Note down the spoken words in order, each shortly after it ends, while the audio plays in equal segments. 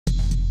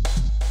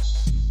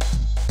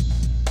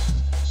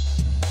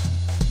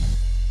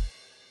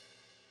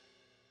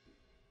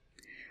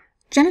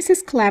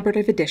GENESYS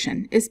Collaborative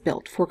Edition is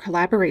built for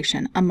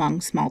collaboration among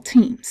small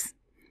teams.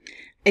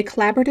 A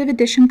Collaborative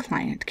Edition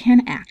client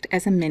can act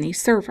as a mini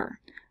server,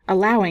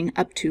 allowing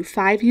up to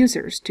 5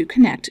 users to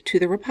connect to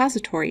the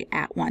repository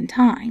at one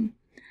time.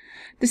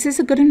 This is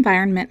a good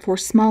environment for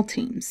small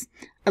teams,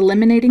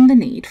 eliminating the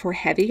need for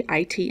heavy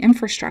IT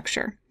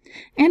infrastructure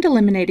and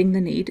eliminating the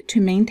need to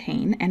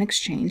maintain and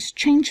exchange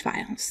change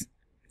files.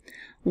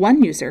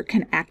 One user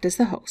can act as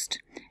the host,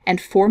 and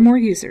 4 more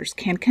users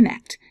can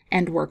connect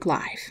and work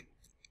live.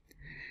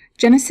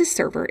 GENESYS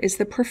Server is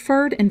the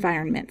preferred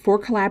environment for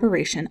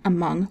collaboration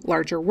among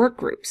larger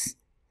workgroups.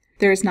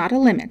 There is not a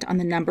limit on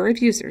the number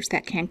of users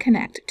that can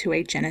connect to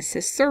a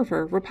GENESYS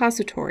Server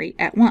repository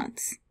at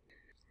once.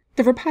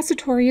 The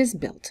repository is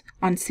built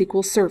on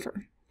SQL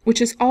Server,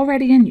 which is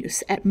already in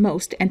use at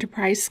most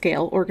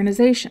enterprise-scale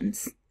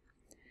organizations.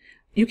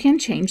 You can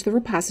change the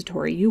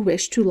repository you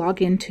wish to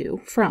log into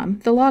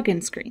from the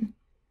login screen.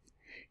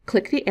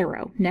 Click the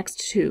arrow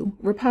next to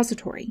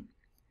Repository.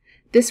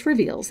 This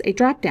reveals a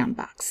drop-down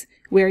box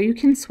where you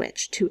can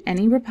switch to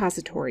any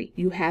repository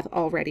you have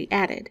already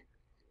added.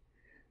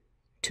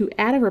 To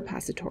add a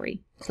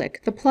repository, click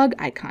the plug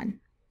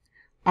icon.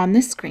 On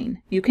this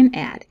screen, you can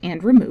add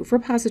and remove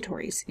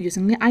repositories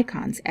using the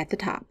icons at the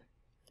top.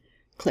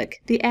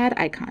 Click the Add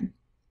icon.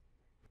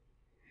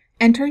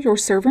 Enter your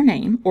server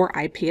name or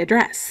IP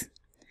address.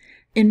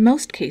 In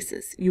most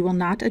cases, you will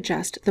not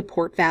adjust the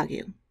port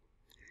value.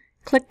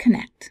 Click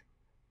Connect.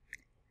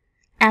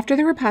 After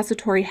the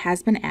repository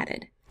has been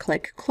added,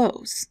 click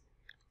Close.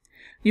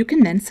 You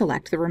can then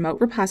select the remote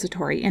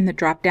repository in the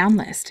drop-down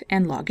list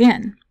and log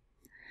in.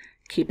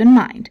 Keep in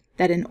mind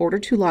that in order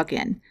to log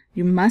in,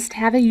 you must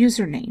have a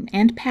username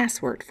and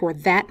password for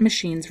that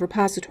machine's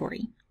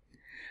repository.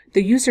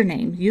 The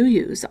username you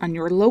use on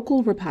your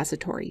local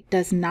repository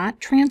does not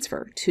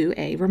transfer to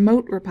a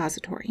remote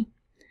repository.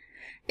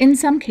 In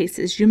some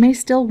cases, you may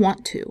still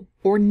want to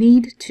or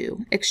need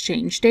to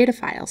exchange data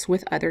files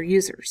with other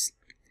users.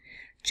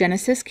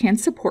 GENESYS can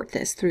support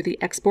this through the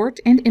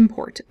export and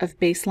import of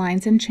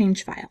baselines and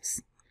change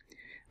files.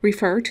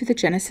 Refer to the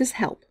GENESYS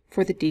help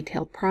for the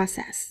detailed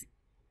process.